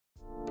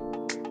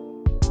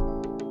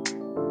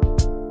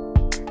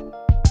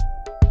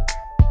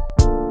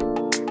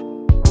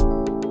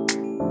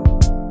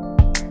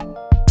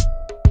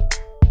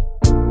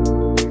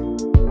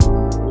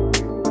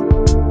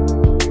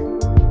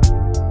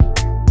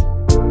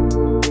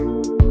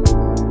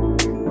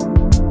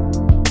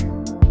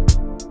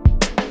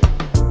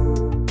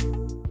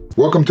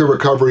Welcome to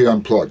Recovery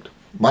Unplugged.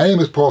 My name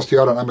is Paul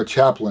Ciotta and I'm a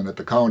chaplain at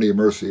the Colony of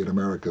Mercy at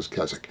America's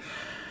Keswick.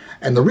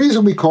 And the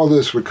reason we call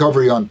this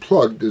Recovery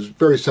Unplugged is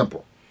very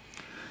simple.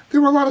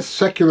 There were a lot of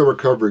secular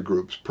recovery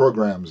groups,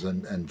 programs,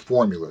 and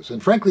formulas.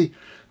 And frankly,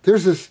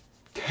 there's this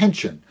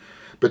tension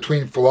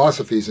between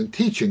philosophies and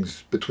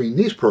teachings between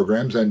these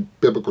programs and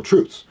biblical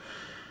truths.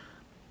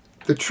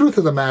 The truth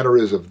of the matter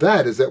is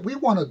that we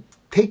want to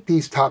take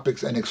these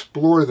topics and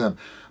explore them,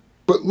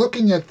 but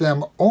looking at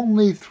them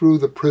only through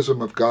the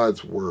prism of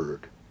God's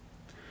Word.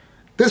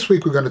 This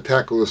week we're going to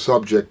tackle a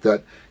subject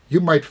that you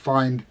might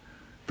find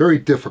very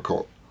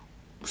difficult,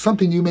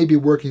 something you may be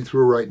working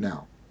through right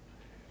now.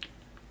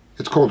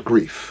 It's called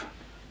grief.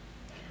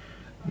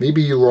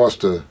 Maybe you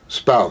lost a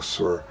spouse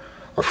or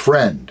a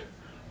friend,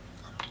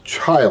 a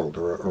child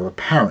or a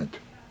parent,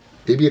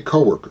 maybe a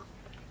coworker.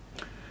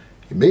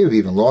 You may have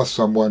even lost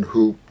someone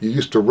who you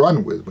used to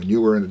run with when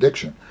you were in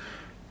addiction.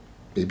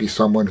 Maybe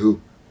someone who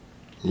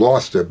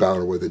lost their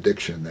battle with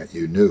addiction that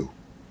you knew.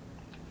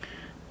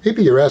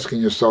 Maybe you're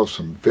asking yourself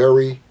some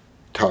very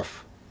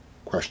tough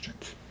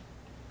questions.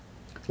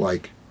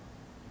 Like,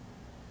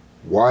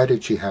 why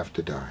did she have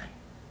to die?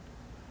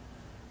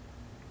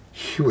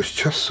 She was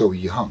just so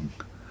young.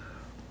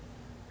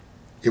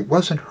 It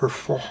wasn't her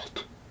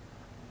fault.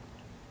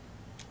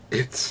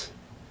 It's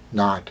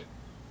not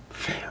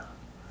fair.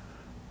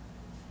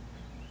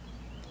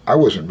 I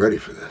wasn't ready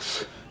for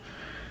this.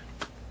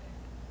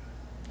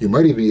 You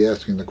might even be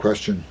asking the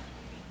question,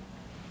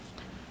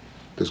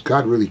 does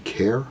God really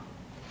care?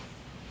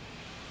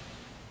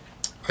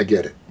 I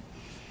get it.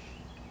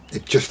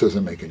 It just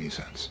doesn't make any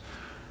sense.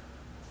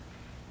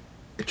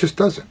 It just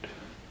doesn't.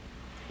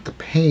 The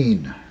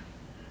pain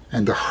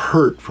and the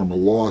hurt from a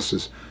loss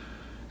is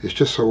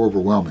just so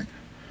overwhelming.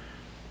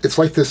 It's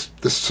like this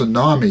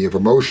tsunami of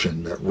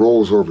emotion that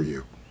rolls over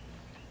you.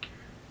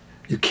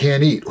 You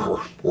can't eat,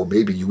 or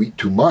maybe you eat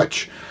too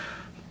much.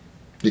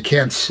 You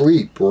can't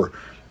sleep, or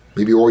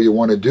maybe all you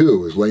want to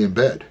do is lay in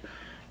bed.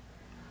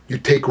 You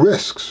take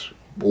risks,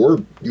 or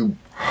you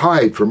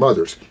hide from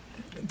others.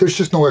 There's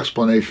just no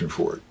explanation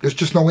for it. There's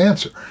just no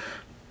answer.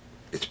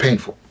 It's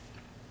painful.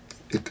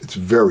 It's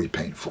very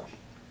painful.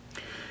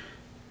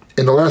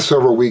 In the last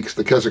several weeks,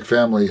 the Keswick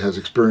family has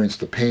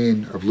experienced the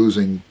pain of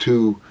losing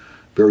two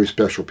very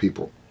special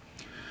people.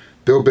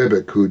 Bill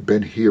Bibick, who'd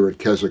been here at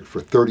Keswick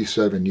for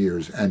 37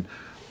 years, and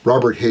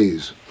Robert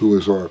Hayes, who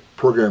is our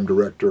program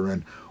director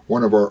and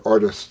one of our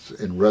artists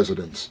in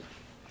residence.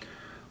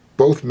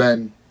 Both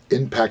men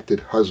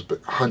impacted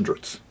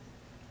hundreds,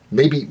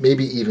 maybe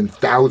even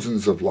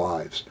thousands of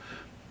lives.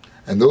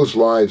 And those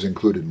lives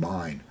included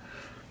mine.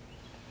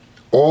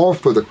 All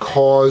for the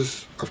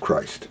cause of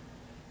Christ.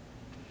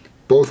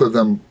 Both of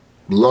them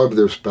loved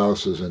their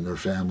spouses and their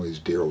families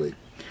dearly.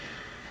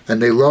 And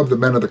they loved the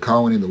men of the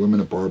colony and the women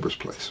at Barbara's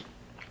Place.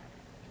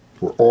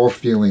 We're all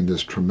feeling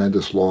this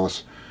tremendous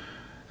loss.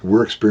 And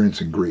we're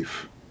experiencing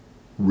grief,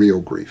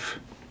 real grief.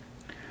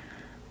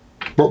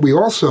 But we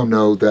also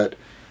know that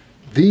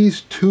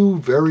these two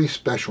very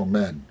special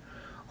men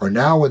are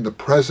now in the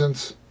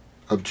presence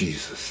of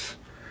Jesus.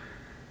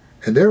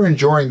 And they're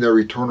enjoying their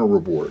eternal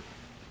reward.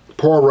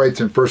 Paul writes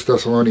in 1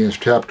 Thessalonians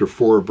chapter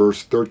 4,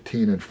 verse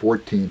 13 and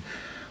 14,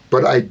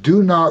 "But I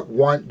do not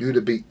want you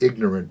to be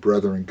ignorant,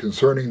 brethren,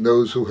 concerning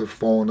those who have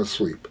fallen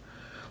asleep,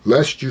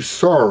 lest you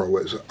sorrow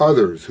as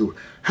others who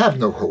have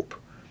no hope.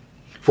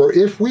 For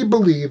if we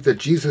believe that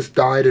Jesus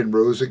died and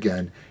rose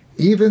again,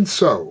 even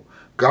so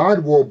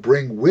God will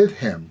bring with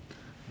him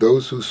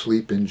those who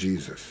sleep in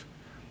Jesus."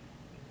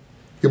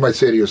 You might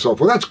say to yourself,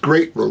 well, that's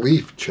great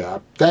relief,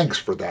 chap. Thanks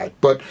for that.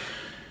 But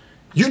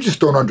you just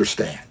don't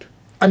understand.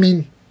 I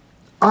mean,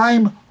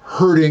 I'm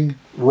hurting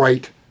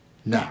right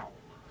now.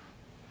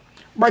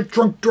 My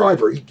drunk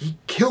driver, he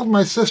killed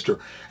my sister,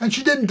 and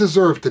she didn't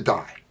deserve to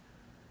die.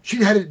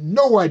 She had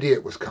no idea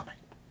it was coming.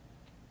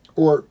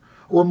 Or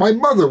my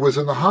mother was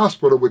in the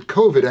hospital with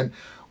COVID, and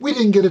we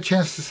didn't get a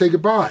chance to say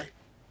goodbye.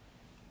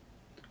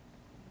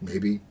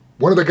 Maybe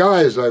one of the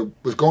guys I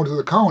was going to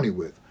the colony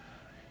with,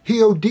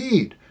 he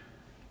OD'd.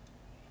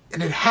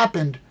 And it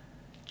happened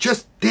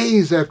just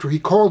days after he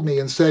called me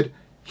and said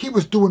he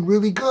was doing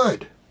really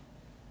good.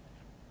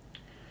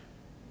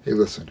 Hey,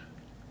 listen,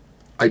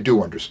 I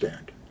do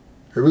understand.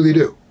 I really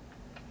do.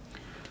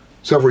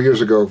 Several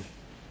years ago,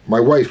 my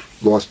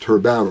wife lost her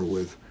battle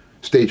with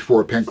stage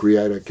 4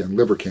 pancreatic and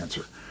liver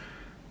cancer.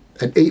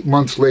 And 8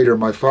 months later,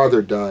 my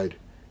father died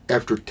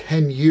after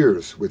 10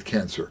 years with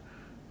cancer.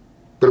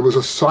 But it was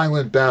a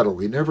silent battle.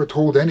 He never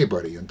told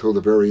anybody until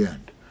the very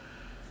end.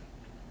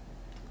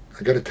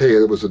 I got to tell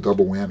you, it was a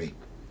double whammy.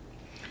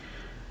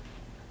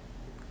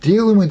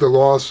 Dealing with the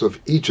loss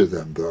of each of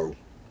them, though,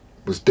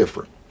 was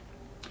different.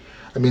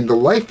 I mean, the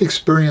life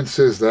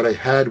experiences that I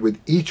had with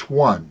each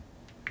one,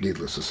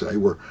 needless to say,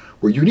 were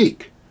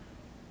unique.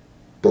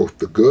 Both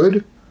the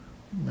good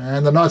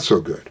and the not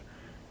so good.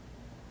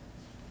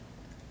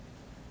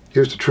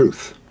 Here's the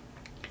truth.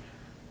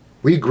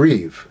 We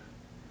grieve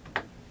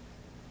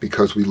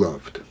because we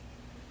loved.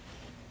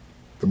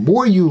 The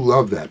more you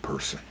love that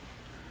person,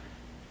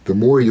 the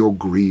more you'll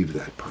grieve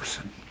that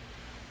person.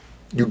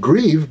 You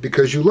grieve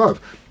because you love.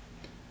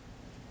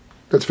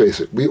 Let's face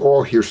it, we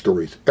all hear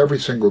stories every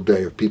single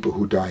day of people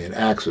who die in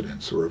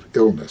accidents or of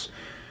illness.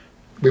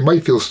 We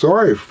might feel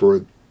sorry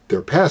for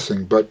their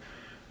passing, but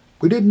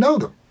we didn't know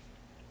them.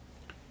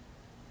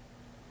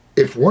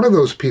 If one of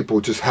those people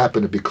just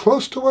happened to be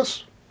close to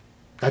us,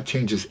 that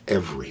changes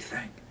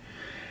everything.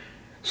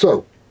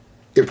 So,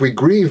 if we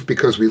grieve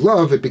because we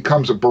love, it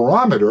becomes a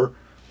barometer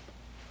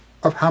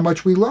of how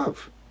much we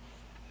love.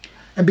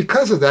 And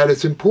because of that,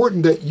 it's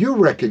important that you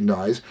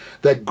recognize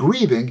that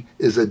grieving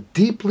is a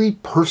deeply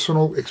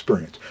personal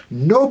experience.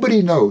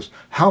 Nobody knows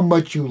how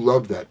much you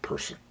love that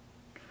person.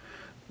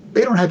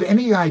 They don't have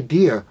any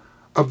idea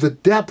of the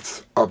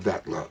depth of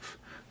that love.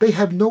 They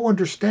have no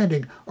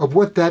understanding of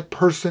what that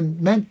person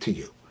meant to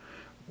you.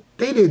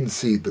 They didn't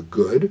see the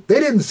good,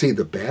 they didn't see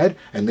the bad,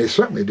 and they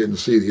certainly didn't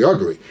see the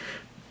ugly.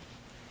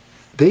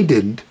 They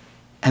didn't,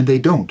 and they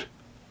don't,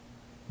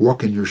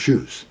 walk in your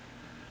shoes.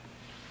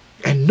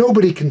 And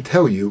nobody can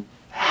tell you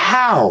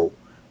how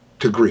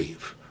to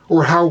grieve,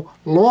 or how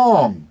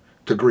long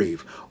to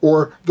grieve,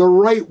 or the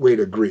right way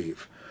to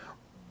grieve,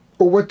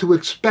 or what to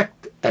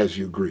expect as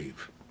you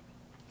grieve.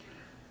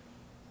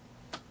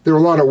 There are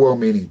a lot of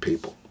well-meaning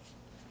people,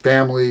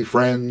 family,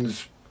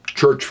 friends,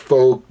 church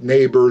folk,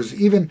 neighbors,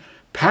 even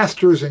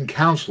pastors and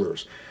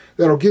counselors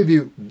that'll give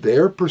you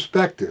their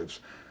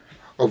perspectives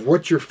of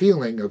what you're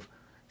feeling of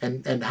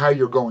and how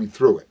you're going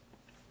through it.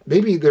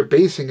 Maybe they're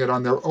basing it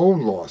on their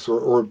own loss,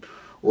 or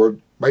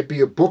might be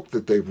a book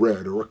that they've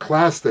read, or a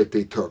class that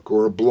they took,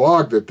 or a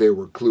blog that they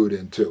were clued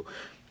into.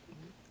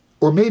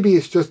 Or maybe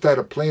it's just out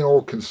of plain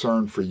old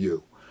concern for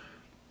you.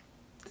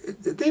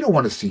 They don't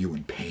want to see you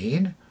in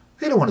pain.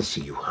 They don't want to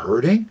see you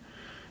hurting.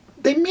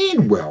 They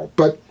mean well,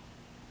 but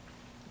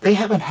they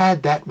haven't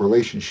had that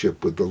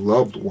relationship with the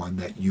loved one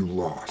that you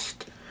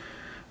lost.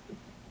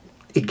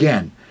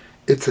 Again,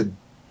 it's a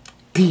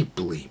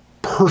deeply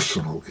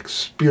personal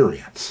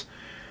experience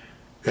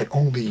that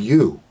only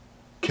you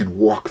can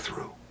walk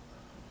through.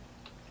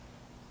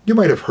 You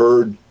might have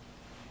heard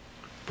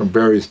from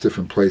various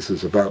different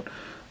places about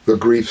the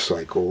grief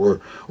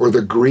cycle, or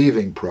the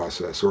grieving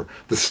process, or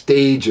the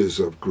stages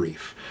of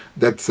grief.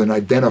 That's an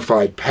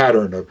identified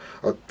pattern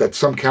that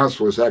some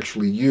counselors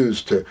actually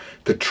use to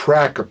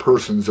track a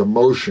person's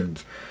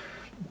emotions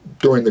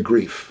during the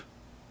grief.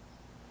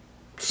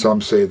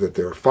 Some say that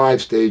there are 5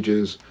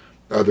 stages,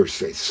 others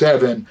say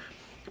 7,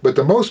 but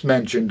the most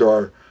mentioned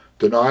are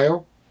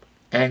denial,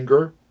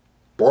 anger,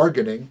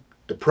 bargaining,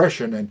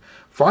 depression, and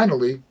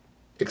finally,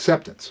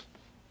 acceptance.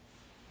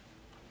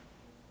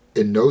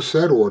 In no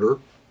set order,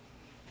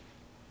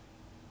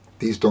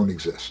 these don't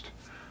exist.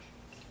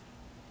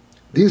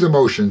 These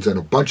emotions and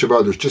a bunch of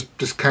others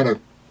just kind of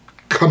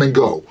come and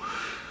go.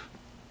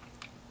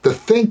 The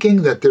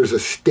thinking that there's a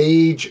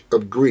stage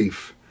of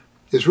grief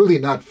is really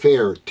not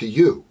fair to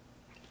you.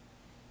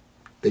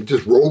 They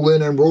just roll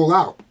in and roll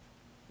out,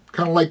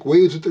 kind of like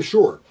waves at the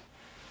shore.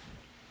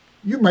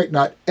 You might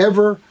not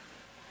ever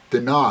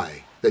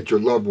deny that your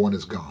loved one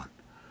is gone,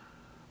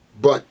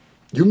 but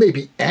you may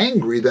be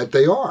angry that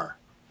they are.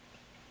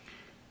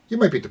 You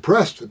might be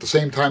depressed at the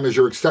same time as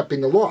you're accepting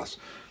the loss.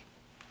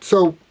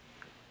 So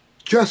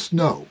just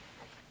know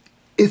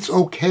it's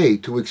okay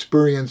to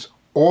experience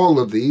all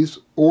of these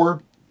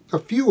or a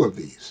few of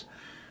these.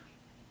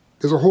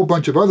 There's a whole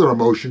bunch of other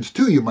emotions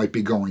too you might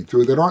be going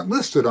through that aren't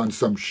listed on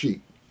some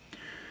sheet.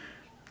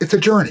 It's a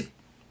journey.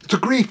 It's a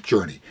grief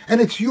journey,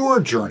 and it's your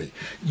journey.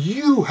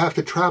 You have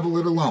to travel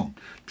it alone.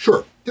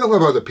 Sure, you'll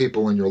have other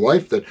people in your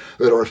life that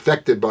are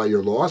affected by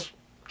your loss,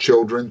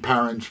 children,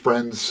 parents,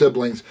 friends,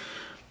 siblings,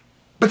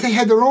 but they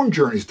had their own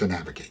journeys to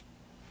navigate.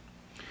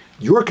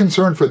 Your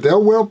concern for their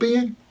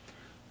well-being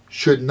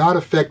should not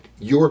affect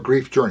your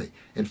grief journey.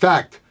 In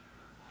fact,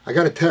 I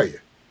got to tell you,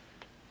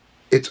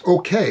 it's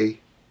okay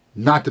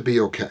not to be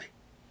okay.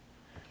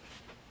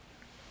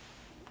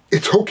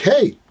 It's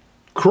okay.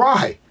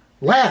 Cry,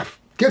 laugh,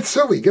 get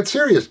silly, get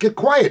serious, get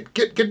quiet,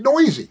 get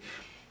noisy.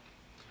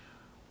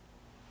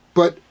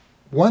 But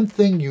one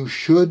thing you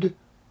should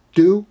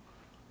do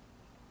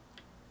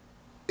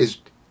is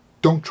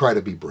don't try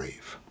to be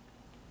brave.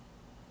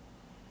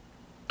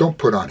 Don't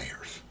put on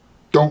airs.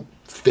 Don't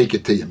fake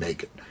it till you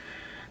make it.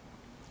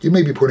 You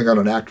may be putting on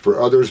an act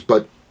for others,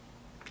 but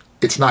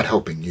it's not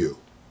helping you.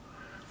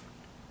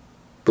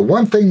 The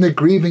one thing that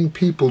grieving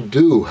people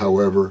do,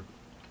 however,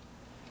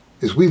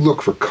 is we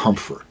look for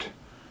comfort.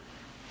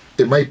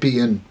 It might be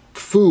in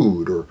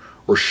food,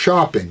 or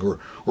shopping,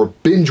 or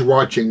binge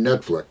watching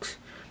Netflix.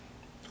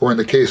 Or in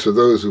the case of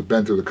those who've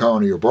been through the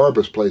Connie or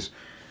Barbara's place,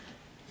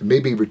 it may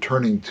be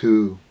returning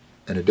to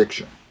an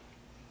addiction.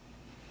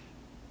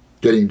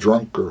 Getting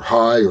drunk or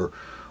high,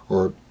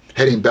 or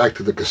heading back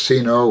to the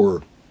casino,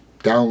 or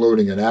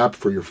downloading an app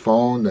for your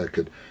phone that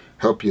could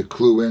help you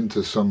clue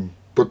into some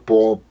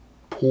football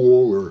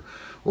pool,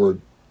 or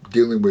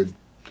dealing with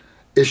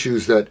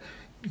issues that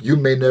you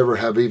may never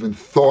have even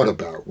thought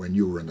about when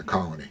you were in the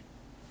colony.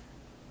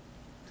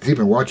 It's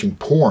even watching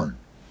porn.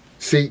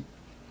 See,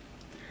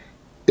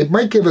 it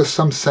might give us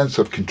some sense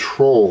of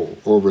control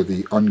over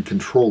the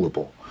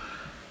uncontrollable,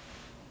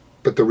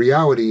 But the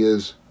reality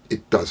is,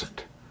 it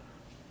doesn't.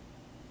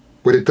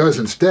 What it does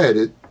instead,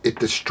 it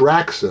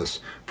distracts us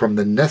from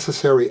the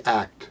necessary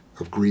act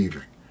of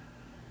grieving.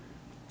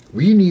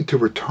 We need to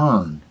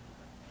return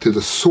to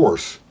the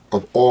source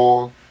of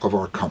all of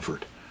our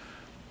comfort,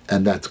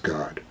 and that's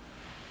God.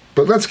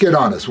 But let's get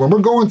honest, when we're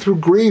going through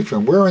grief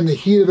and we're in the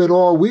heat of it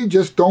all, we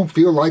just don't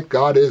feel like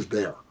God is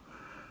there.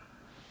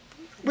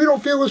 We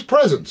don't feel His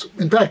presence.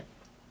 In fact,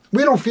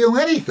 we don't feel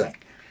anything.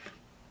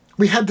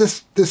 We have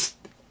this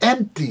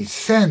empty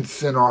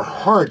sense in our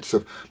hearts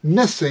of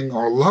missing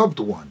our loved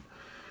one.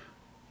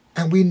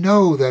 And we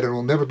know that it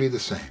will never be the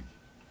same.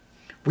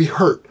 We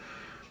hurt.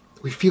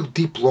 We feel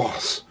deep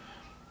loss.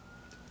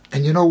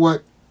 And you know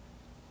what?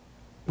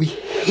 We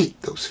hate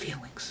those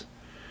feelings.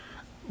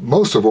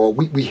 Most of all,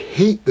 we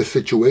hate the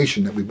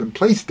situation that we've been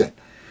placed in.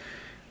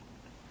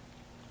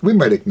 We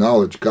might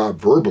acknowledge God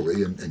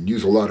verbally and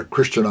use a lot of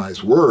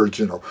Christianized words,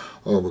 you know,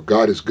 oh, well,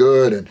 God is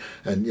good,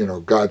 and you know,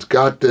 God's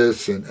got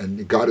this,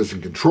 and God is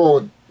in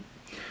control.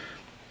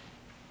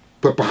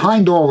 But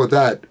behind all of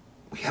that,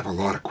 we have a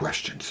lot of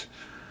questions.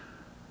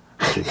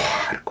 A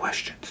lot of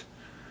questions.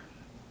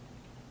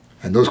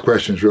 And those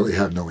questions really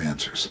have no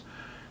answers.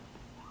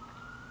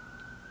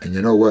 And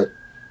you know what?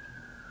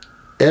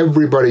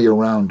 Everybody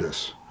around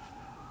us,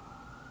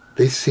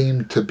 they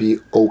seem to be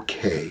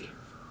okay,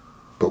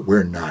 but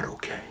we're not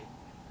okay.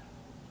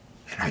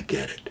 And I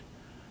get it.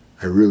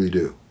 I really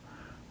do.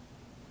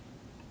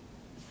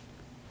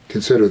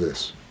 Consider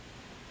this.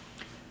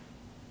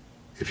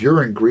 If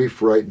you're in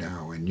grief right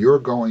now and you're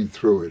going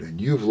through it and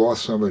you've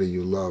lost somebody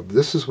you love,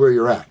 this is where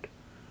you're at.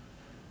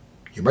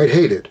 You might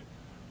hate it,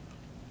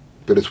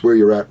 but it's where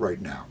you're at right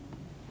now.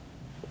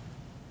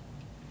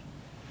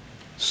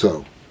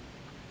 So,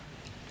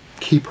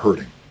 keep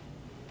hurting.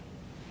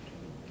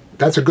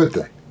 That's a good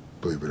thing,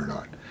 believe it or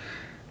not.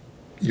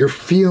 You're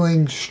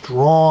feeling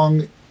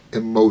strong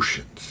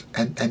emotions,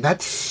 and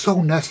that's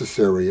so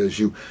necessary as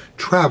you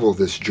travel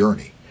this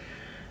journey.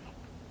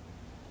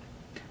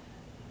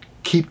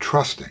 Keep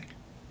trusting.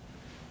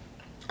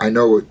 I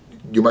know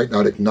you might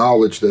not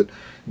acknowledge that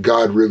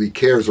God really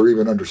cares or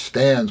even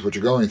understands what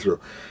you're going through.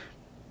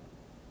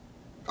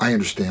 I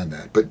understand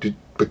that,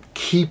 but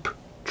keep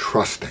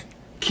trusting.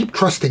 Keep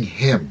trusting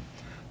Him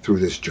through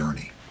this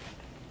journey.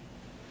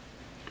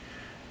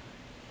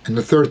 And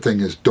the third thing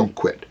is, don't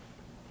quit.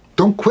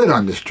 Don't quit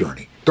on this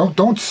journey.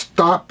 Don't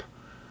stop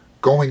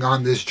going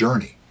on this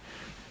journey.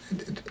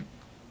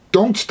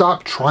 Don't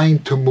stop trying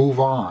to move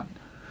on,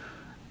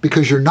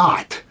 because you're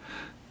not.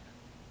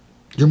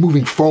 You're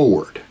moving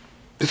forward.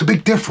 There's a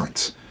big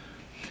difference.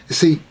 You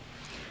see,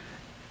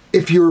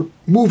 if you're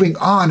moving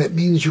on, it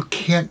means you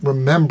can't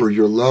remember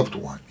your loved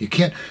one. You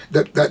can't,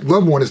 that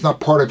loved one is not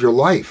part of your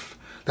life.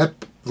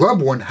 That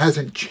loved one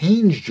hasn't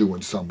changed you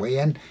in some way,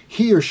 and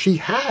he or she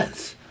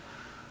has.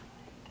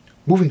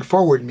 Moving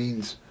forward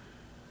means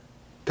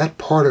that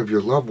part of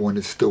your loved one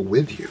is still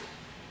with you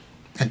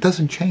and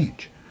doesn't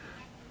change.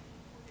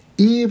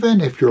 Even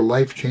if your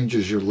life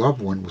changes, your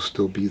loved one will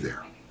still be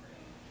there.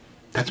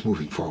 That's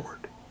moving forward.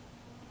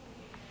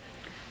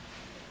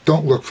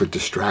 Don't look for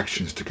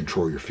distractions to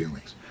control your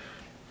feelings.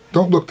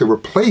 Don't look to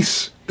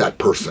replace that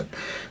person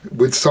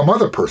with some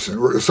other person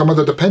or some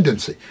other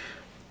dependency.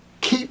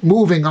 Keep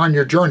moving on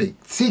your journey.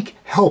 Seek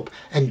help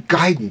and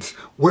guidance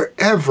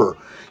wherever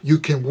you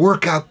can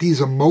work out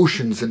these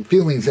emotions and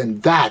feelings,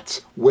 and that's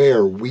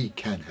where we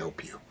can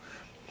help you.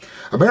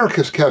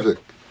 America's Keswick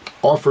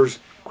offers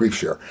Grief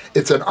Share.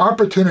 It's an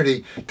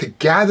opportunity to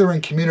gather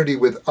in community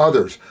with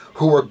others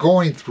who are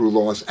going through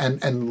loss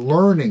and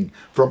learning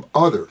from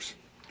others.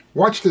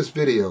 Watch this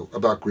video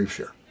about Grief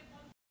Share.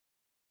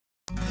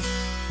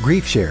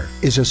 Grief Share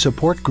is a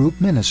support group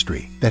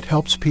ministry that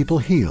helps people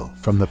heal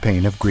from the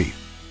pain of grief.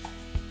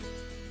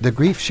 The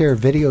Grief Share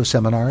video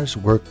seminars,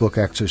 workbook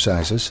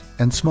exercises,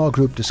 and small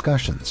group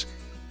discussions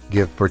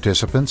give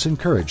participants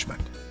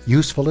encouragement,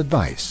 useful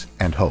advice,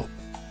 and hope.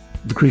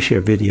 The Grief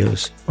Share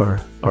videos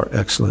are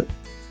excellent.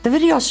 The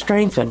video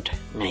strengthened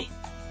me.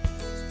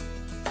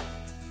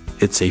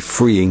 It's a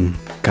freeing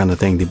kind of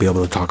thing to be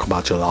able to talk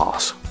about your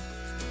loss.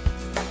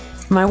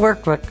 My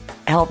workbook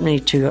helped me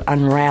to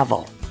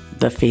unravel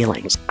the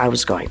feelings I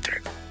was going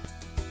through.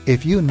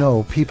 If you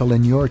know people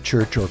in your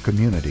church or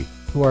community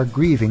who are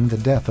grieving the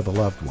death of a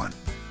loved one,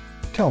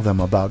 tell them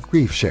about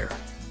Grief Share.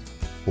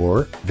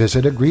 Or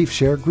visit a Grief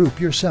Share group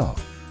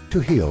yourself to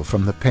heal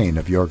from the pain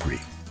of your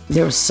grief.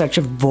 There was such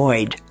a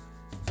void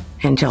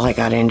until I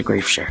got into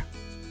Grief Share.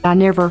 I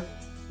never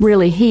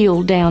really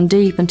healed down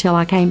deep until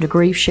I came to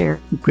Grief Share.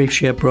 Grief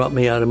Share brought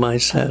me out of my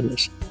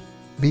sadness.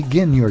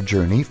 Begin your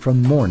journey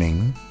from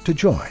mourning to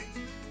joy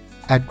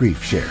at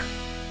Grief Share.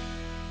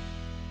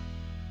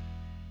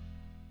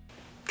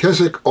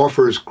 Keswick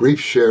offers Grief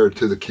Share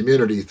to the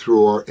community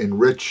through our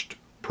Enriched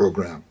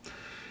program.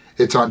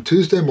 It's on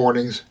Tuesday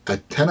mornings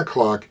at 10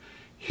 o'clock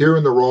here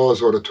in the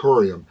Rawls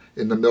Auditorium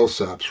in the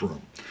Millsaps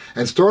room.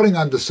 And starting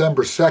on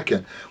December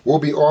 2nd, we'll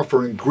be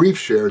offering Grief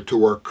Share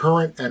to our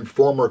current and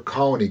former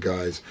Colony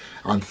guys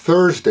on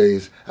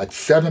Thursdays at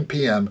 7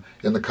 p.m.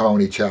 in the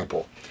Colony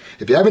Chapel.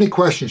 If you have any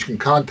questions, you can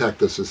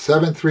contact us at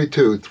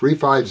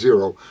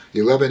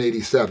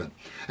 732-350-1187.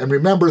 And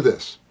remember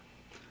this,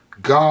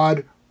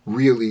 God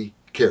really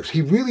cares.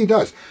 He really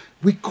does.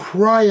 We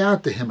cry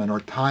out to Him in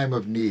our time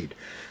of need.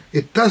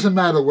 It doesn't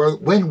matter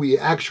when we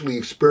actually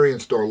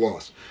experienced our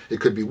loss. It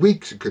could be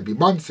weeks, it could be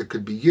months, it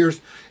could be years.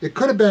 It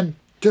could have been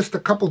just a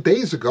couple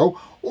days ago,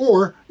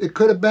 or it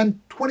could have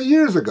been 20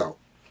 years ago.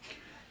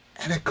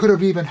 And it could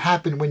have even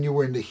happened when you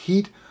were in the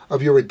heat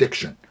of your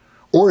addiction,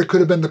 or it could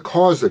have been the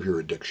cause of your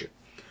addiction.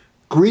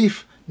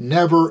 Grief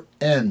never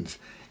ends.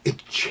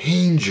 It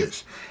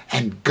changes,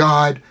 and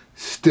God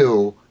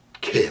still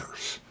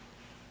cares.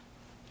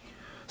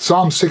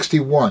 Psalm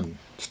 61,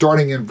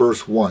 starting in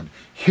verse 1.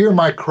 Hear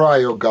my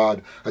cry, O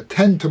God,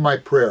 attend to my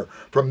prayer.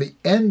 From the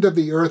end of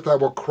the earth I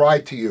will cry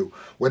to you.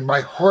 When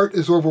my heart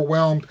is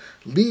overwhelmed,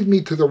 lead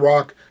me to the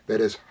rock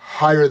that is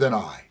higher than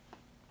I.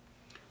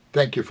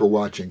 Thank you for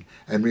watching,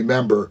 and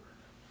remember,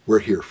 we're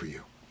here for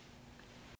you.